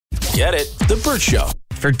Get it? The Burt Show.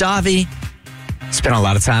 For Davi, spent a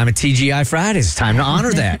lot of time at TGI Fridays. It's time to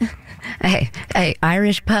honor that. Hey,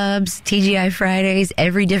 Irish pubs, TGI Fridays,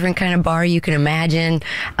 every different kind of bar you can imagine.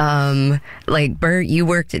 Like, Bert, you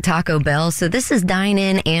worked at Taco Bell, so this is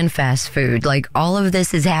dine-in and fast food. Like, all of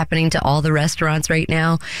this is happening to all the restaurants right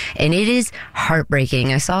now, and it is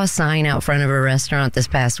heartbreaking. I saw a sign out front of a restaurant this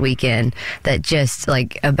past weekend that just,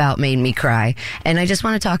 like, about made me cry. And I just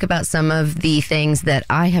want to talk about some of the things that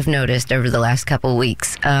I have noticed over the last couple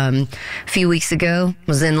weeks. A few weeks ago,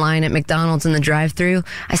 was in line at McDonald's in the drive-thru.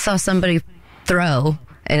 I saw somebody throw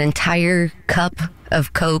an entire cup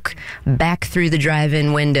of Coke back through the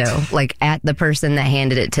drive-in window, like at the person that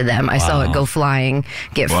handed it to them. I saw it go flying,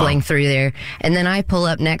 get flinged through there. And then I pull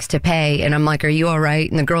up next to pay, and I'm like, are you all right?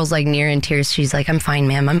 And the girl's like near in tears. She's like, I'm fine,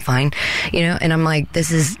 ma'am, I'm fine. You know, and I'm like,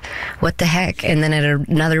 this is, what the heck? And then at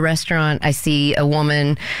another restaurant, I see a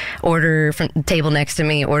woman order from the table next to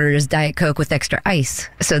me, orders Diet Coke with extra ice.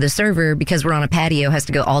 So the server, because we're on a patio, has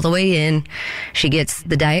to go all the way in. She gets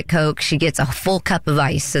the Diet Coke. She gets a full cup of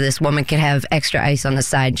ice so this woman can have extra ice on the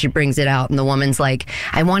side. She brings it out, and the woman's like,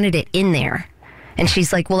 I wanted it in there. And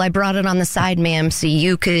she's like, well, I brought it on the side, ma'am, so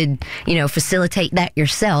you could, you know, facilitate that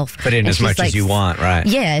yourself. Put in as much as you want, right?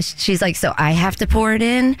 Yeah. She's like, so I have to pour it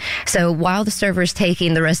in? So while the server's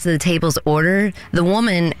taking the rest of the table's order, the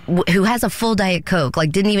woman who has a full Diet Coke,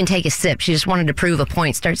 like, didn't even take a sip. She just wanted to prove a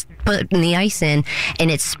point, starts putting the ice in,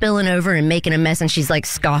 and it's spilling over and making a mess. And she's like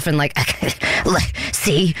scoffing, like,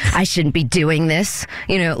 see, I shouldn't be doing this.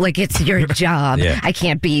 You know, like, it's your job. Yeah. I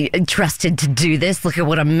can't be trusted to do this. Look at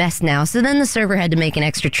what a mess now. So then the server had to make an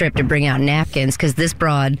extra trip to bring out napkins because this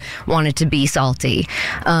broad wanted to be salty.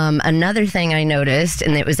 Another thing I noticed,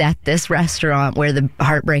 and it was at this restaurant where the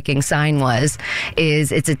heartbreaking sign was,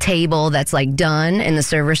 is it's a table that's like done, and the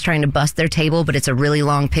server's trying to bust their table, but it's a really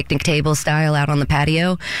long picnic table style out on the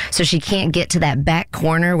patio. So she can't get to that back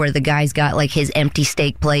corner where the guy's got like his empty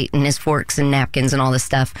steak plate and his forks and napkins and all this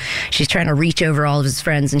stuff. She's trying to reach over all of his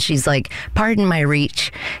friends, and she's like, pardon my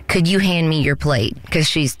reach, could you hand me your plate? Because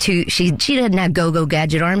she doesn't have go-go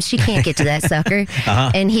gadget arms. She can't get to that sucker.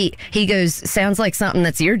 And he goes, sounds like something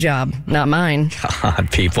that's your job, not mine. God,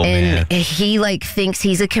 people, and man. He like thinks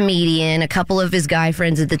he's a comedian. A couple of his guy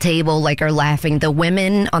friends at the table like are laughing. The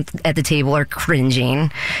women at the table are cringing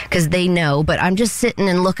because they know. But I'm just sitting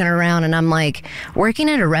and looking around, and I'm like, working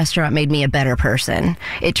at a restaurant made me a better person.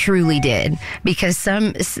 It truly did, because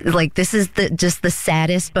this is just the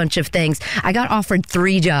saddest bunch of things. I got offered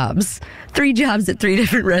 3 jobs at 3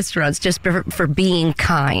 different restaurants just for being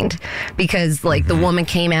kind, because like the woman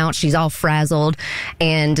came out, she's all frazzled,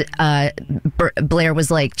 and Blair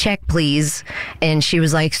was like, check please, and she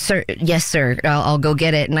was like, sir, yes sir, I'll go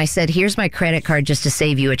get it. And I said, here's my credit card just to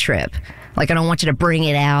save you a trip. Like, I don't want you to bring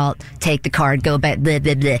it out, take the card, go back, blah,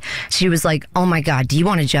 blah, blah. She was like, oh my God, do you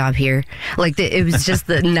want a job here? Like, it was just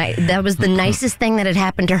that was the nicest thing that had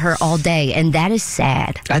happened to her all day, and that is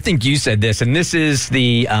sad. I think you said this, and this is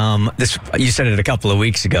you said it a couple of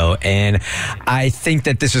weeks ago, and I think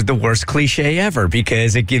that this is the worst cliche ever,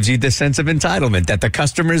 because it gives you the sense of entitlement that the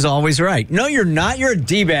customer is always right. No, you're not. You're a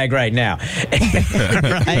D-bag right now.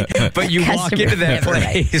 Right? But you walk into that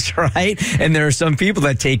place, right? And there are some people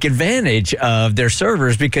that take advantage of their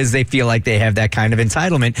servers because they feel like they have that kind of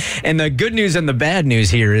entitlement. And the good news and the bad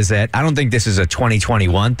news here is that I don't think this is a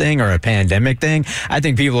 2021 thing or a pandemic thing. I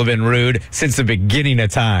think people have been rude since the beginning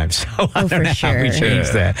of time. So I don't know how we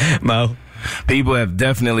change that. Mo? People have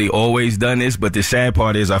definitely always done this, but the sad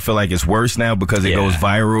part is I feel like it's worse now because it goes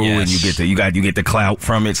viral and you get the clout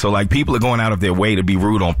from it. So like people are going out of their way to be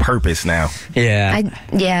rude on purpose now. And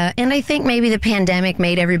I think maybe the pandemic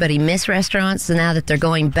made everybody miss restaurants. So now that they're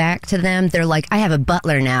going back to them, they're like, I have a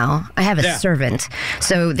butler now. I have a servant.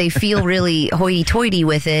 So they feel really hoity-toity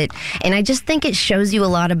with it. And I just think it shows you a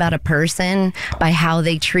lot about a person by how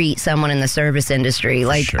they treat someone in the service industry.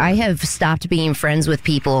 Like, I have stopped being friends with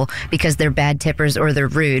people because they're bad tippers or they're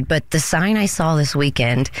rude. But the sign I saw this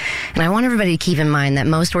weekend, and I want everybody to keep in mind that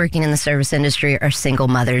most working in the service industry are single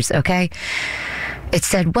mothers, okay? It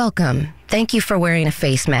said, welcome. Thank you for wearing a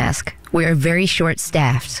face mask. We are very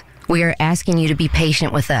short-staffed. We are asking you to be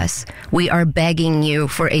patient with us. We are begging you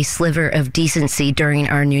for a sliver of decency during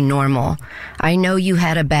our new normal. I know you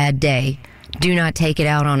had a bad day. Do not take it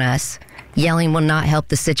out on us. Yelling will not help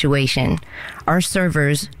the situation. Our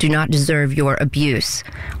servers do not deserve your abuse.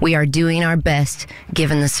 We are doing our best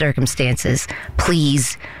given the circumstances.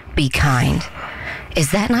 Please be kind.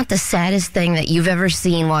 Is that not the saddest thing that you've ever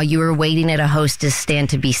seen while you were waiting at a hostess stand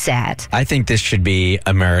to be sad? I think this should be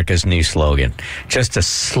America's new slogan. Just a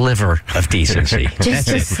sliver of decency. Just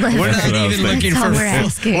a sliver. We're not even looking for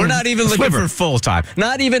we're not even looking for full time.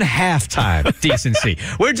 Not even half-time decency.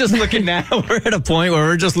 We're just looking now. We're at a point where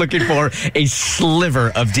we're just looking for a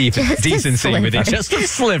sliver of decency with it. Just a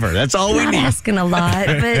sliver. That's all we need. Not asking a lot,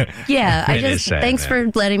 but yeah, thanks for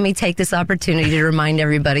letting me take this opportunity to remind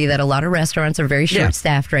everybody that a lot of restaurants are very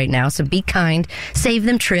short-staffed right now. So be kind, save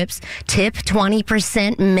them trips, tip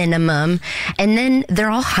 20% minimum, and then they're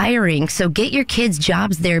all hiring. So get your kids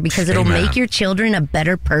jobs there because it'll make your children a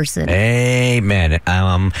better person. Amen.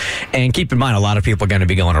 And keep in mind, a lot of people are going to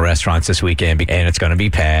be going to restaurants this weekend, and it's going to be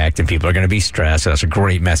packed, and people are going to be stressed. So that's a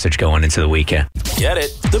great message going into the weekend. Get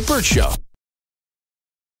it? The Burt Show.